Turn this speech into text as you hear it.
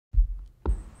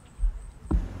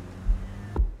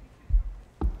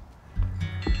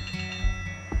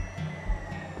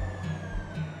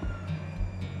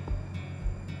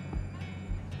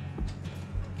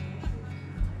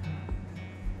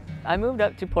I moved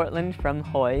up to Portland from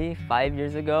Hawaii 5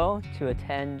 years ago to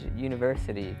attend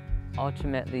university.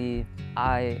 Ultimately,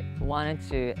 I wanted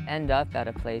to end up at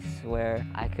a place where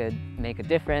I could make a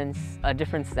difference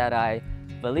that I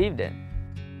believed in.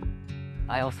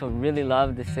 I also really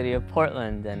love the city of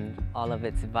Portland and all of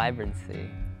its vibrancy.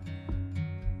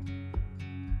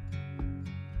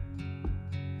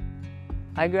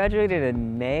 I graduated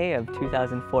in May of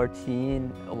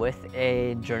 2014 with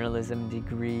a journalism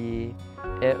degree.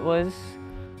 It was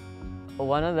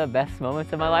one of the best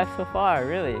moments of my life so far,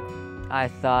 really. I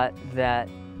thought that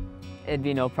it'd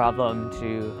be no problem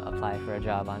to apply for a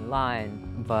job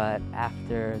online, but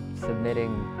after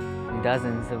submitting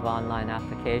dozens of online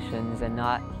applications and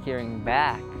not hearing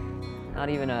back, not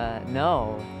even a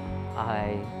no,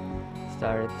 I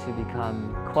started to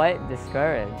become quite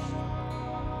discouraged.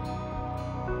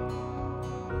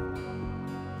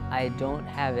 I don't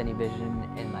have any vision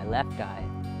in my left eye.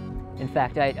 In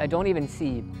fact, I don't even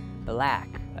see black.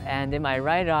 And in my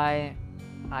right eye,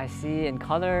 I see in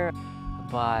color,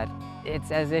 but it's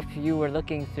as if you were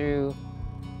looking through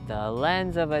the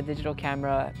lens of a digital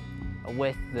camera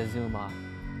with the zoom off.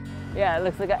 Yeah, it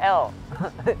looks like an L,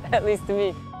 at least to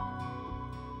me.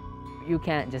 You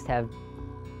can't just have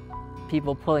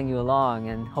people pulling you along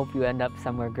and hope you end up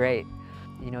somewhere great.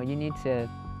 You know, you need to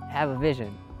have a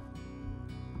vision.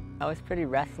 I was pretty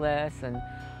restless and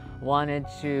wanted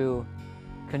to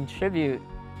contribute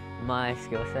my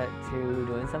skill set to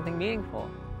doing something meaningful.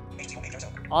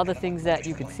 All the things that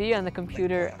you could see on the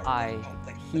computer, I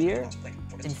hear.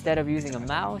 Instead of using a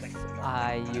mouse,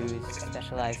 I use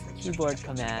specialized keyboard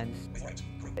commands.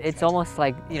 It's almost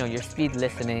like, you're speed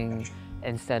listening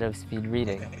instead of speed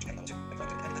reading.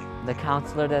 The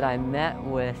counselor that I met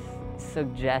with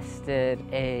suggested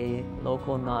a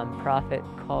local nonprofit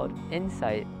called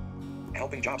Incight,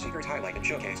 helping job seekers highlight and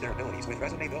showcase their abilities with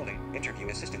resume building, interview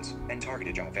assistance, and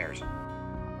targeted job fairs.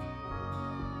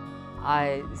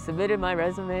 I submitted my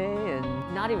resume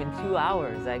and not even 2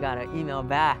 hours, I got an email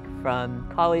back from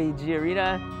colleague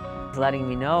Giarita letting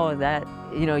me know that,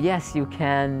 yes, you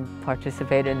can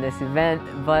participate in this event,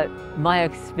 but my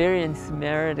experience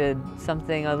merited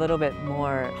something a little bit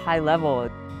more high level.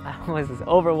 I was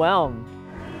overwhelmed.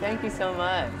 Thank you so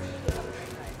much.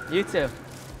 You too.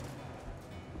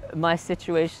 My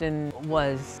situation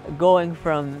was going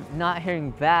from not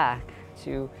hearing back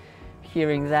to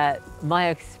hearing that my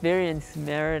experience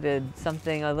merited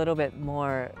something a little bit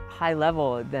more high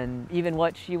level than even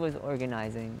what she was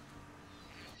organizing.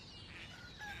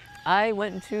 I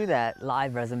went to that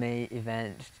live resume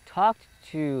event, talked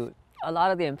to a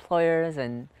lot of the employers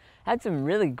and had some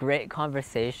really great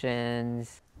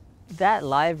conversations. That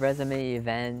live resume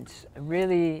event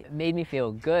really made me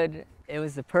feel good. It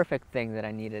was the perfect thing that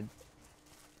I needed.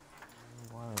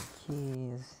 Wallet,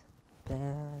 keys,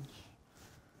 badge.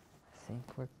 I think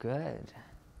we're good.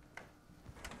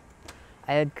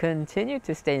 I had continued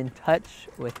to stay in touch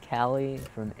with Callie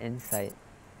from Incight.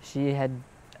 She had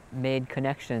made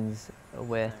connections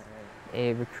with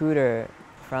a recruiter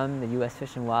from the U.S.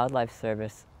 Fish and Wildlife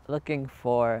Service looking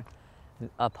for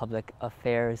a public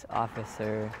affairs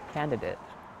officer candidate.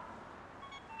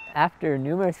 After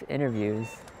numerous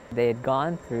interviews, they had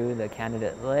gone through the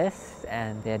candidate list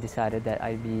and they had decided that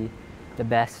I'd be the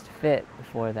best fit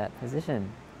for that position.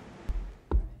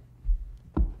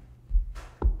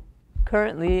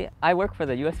 Currently, I work for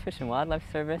the U.S. Fish and Wildlife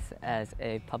Service as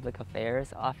a public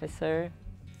affairs officer.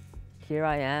 Here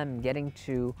I am getting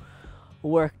to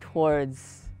work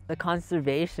towards the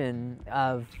conservation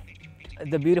of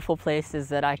the beautiful places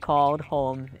that I called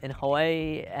home in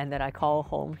Hawaii and that I call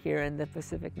home here in the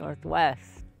Pacific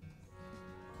Northwest.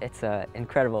 It's an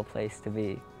incredible place to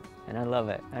be, and I love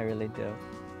it, I really do.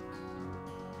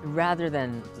 Rather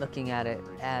than looking at it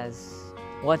as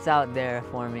what's out there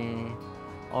for me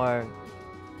or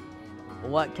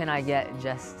what can I get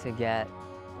just to get,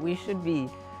 we should be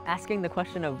asking the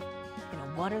question of,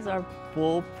 what is our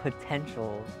full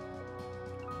potential?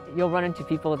 You'll run into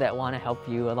people that want to help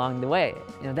you along the way.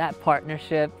 That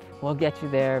partnership will get you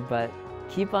there, but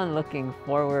keep on looking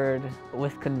forward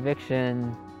with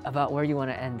conviction about where you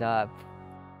want to end up.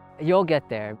 You'll get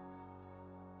there.